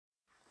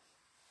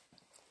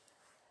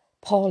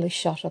Paula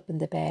shot up in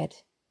the bed.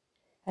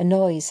 A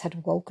noise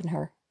had woken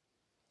her.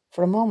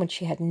 For a moment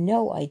she had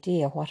no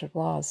idea what it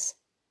was.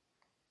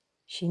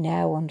 She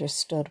now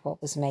understood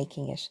what was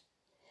making it.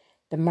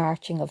 The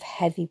marching of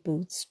heavy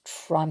boots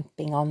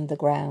tramping on the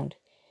ground,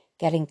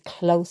 getting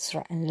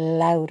closer and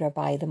louder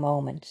by the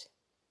moment.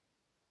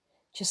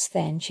 Just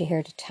then she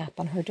heard a tap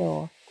on her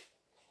door.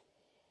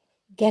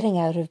 Getting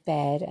out of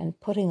bed and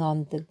putting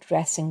on the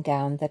dressing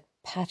gown that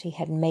Patty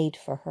had made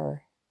for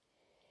her,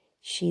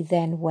 she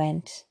then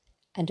went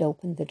and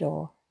opened the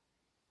door.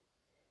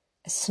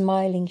 A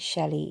smiling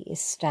Shelley is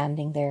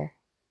standing there.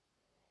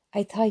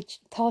 I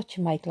thought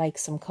you might like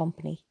some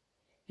company.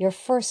 Your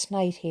first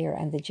night here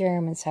and the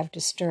Germans have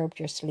disturbed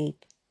your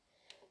sleep.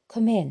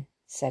 Come in,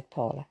 said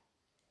Paula.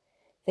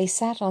 They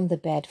sat on the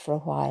bed for a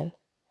while,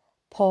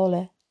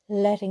 Paula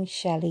letting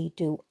Shelley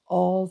do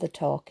all the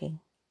talking.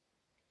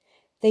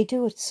 They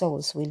do it so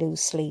as we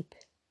lose sleep.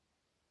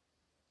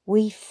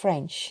 We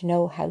French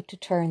know how to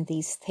turn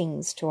these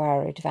things to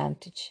our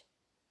advantage.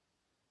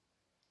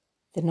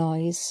 The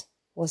noise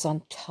was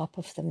on top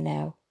of them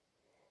now.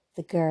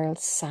 The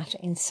girls sat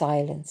in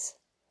silence,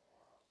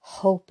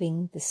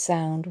 hoping the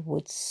sound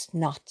would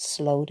not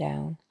slow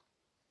down.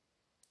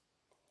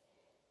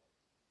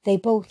 They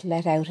both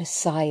let out a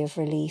sigh of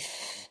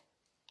relief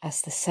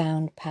as the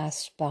sound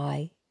passed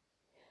by,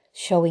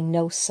 showing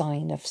no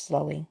sign of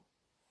slowing.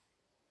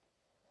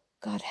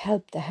 God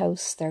help the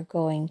house they're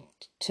going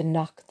to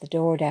knock the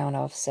door down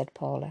of, said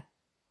Paula.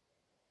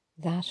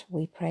 That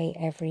we pray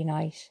every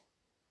night.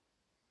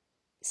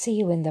 See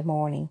you in the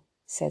morning,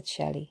 said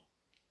Shelley,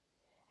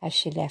 as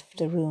she left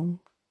the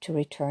room to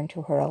return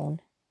to her own.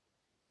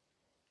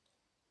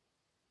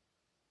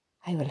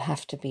 I will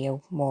have to be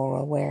more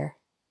aware.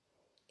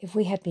 If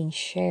we had been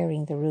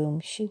sharing the room,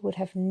 she would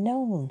have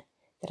known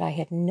that I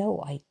had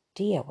no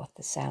idea what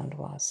the sound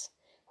was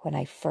when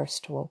I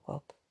first woke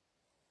up.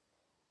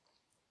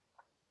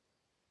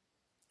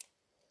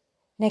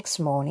 Next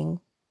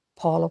morning,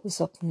 Paula was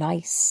up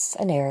nice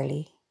and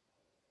early.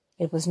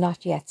 It was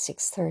not yet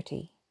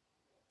 6:30.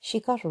 She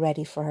got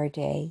ready for her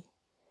day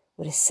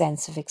with a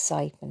sense of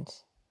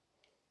excitement.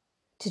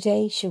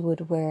 Today she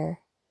would wear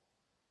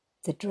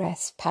the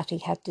dress Patty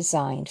had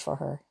designed for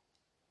her.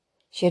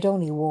 She had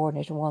only worn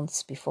it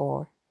once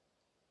before,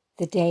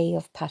 the day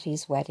of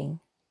Patty's wedding,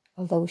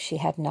 although she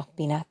had not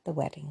been at the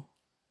wedding.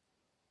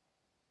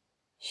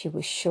 She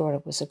was sure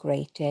it was a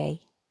great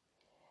day.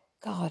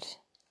 God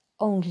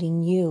only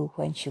knew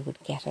when she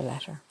would get a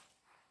letter.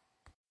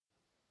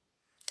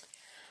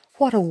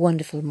 What a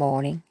wonderful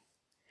morning.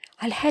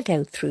 I'll head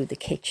out through the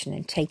kitchen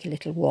and take a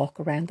little walk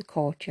around the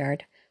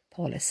courtyard,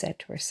 Paula said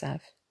to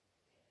herself.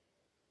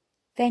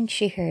 Then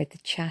she heard the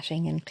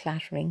chatting and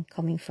clattering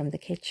coming from the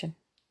kitchen.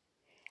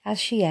 As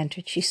she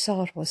entered, she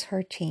saw it was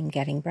her team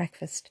getting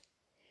breakfast.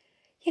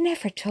 You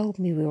never told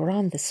me we were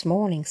on this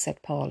morning,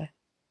 said Paula.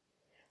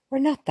 We're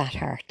not that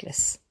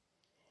heartless.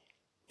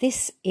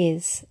 This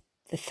is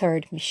the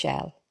third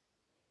Michelle,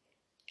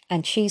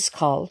 and she's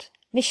called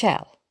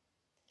Michelle.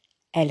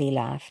 Ellie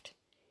laughed.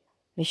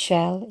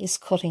 Michelle is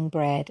cutting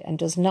bread and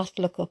does not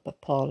look up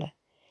at Paula.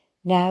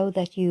 Now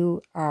that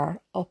you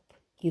are up,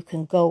 you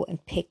can go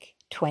and pick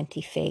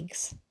 20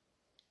 figs.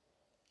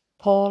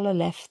 Paula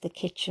left the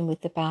kitchen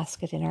with the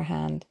basket in her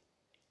hand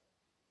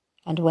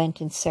and went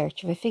in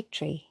search of a fig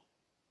tree.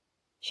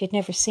 She had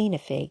never seen a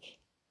fig.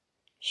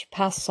 She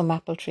passed some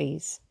apple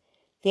trees.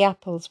 The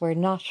apples were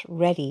not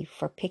ready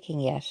for picking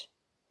yet.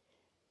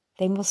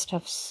 They must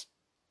have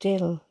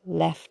still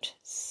left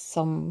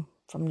some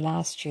from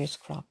last year's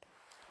crop.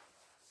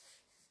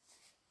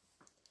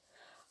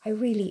 I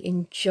really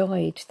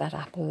enjoyed that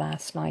apple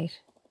last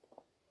night.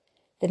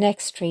 The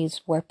next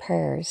trees were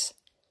pears.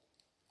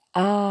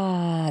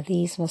 Ah,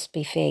 these must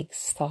be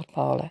figs, thought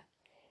Paula.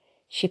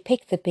 She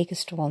picked the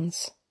biggest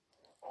ones.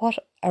 What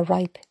a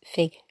ripe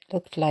fig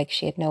looked like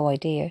she had no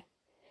idea,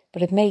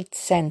 but it made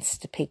sense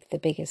to pick the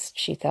biggest,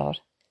 she thought.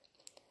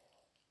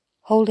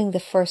 Holding the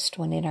first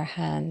one in her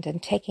hand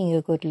and taking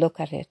a good look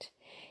at it,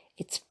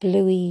 its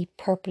bluey,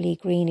 purpley,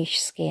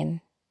 greenish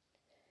skin.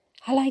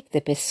 I like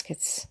the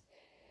biscuits.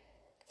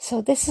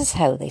 So this is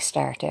how they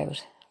start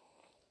out.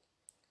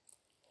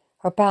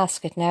 Her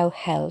basket now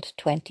held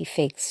 20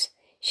 figs.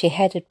 She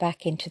headed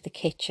back into the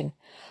kitchen,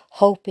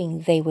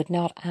 hoping they would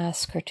not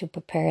ask her to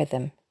prepare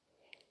them,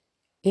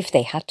 if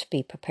they had to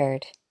be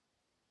prepared.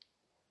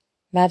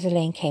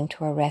 Madeleine came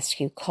to her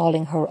rescue,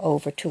 calling her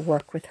over to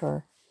work with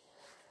her.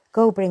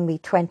 Go bring me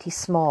 20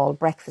 small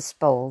breakfast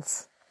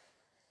bowls.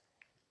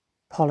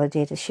 Paula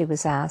did as she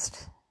was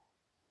asked.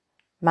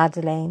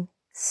 Madeleine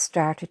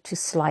started to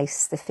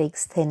slice the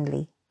figs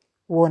thinly,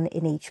 one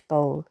in each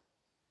bowl.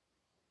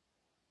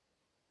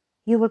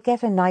 You will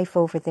get a knife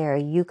over there.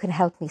 You can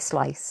help me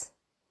slice.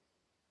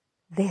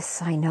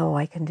 This I know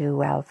I can do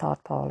well,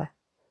 thought Paula.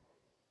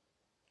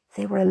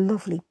 They were a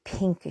lovely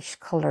pinkish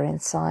colour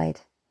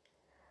inside.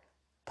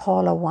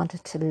 Paula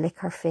wanted to lick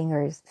her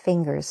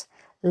fingers,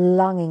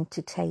 longing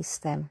to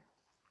taste them.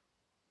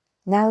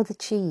 Now the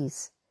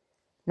cheese.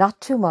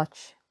 Not too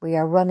much. We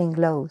are running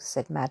low,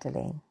 said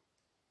Madeleine.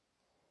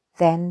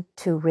 Then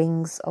 2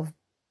 rings of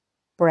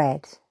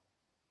bread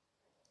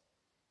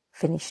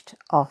finished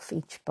off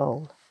each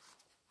bowl.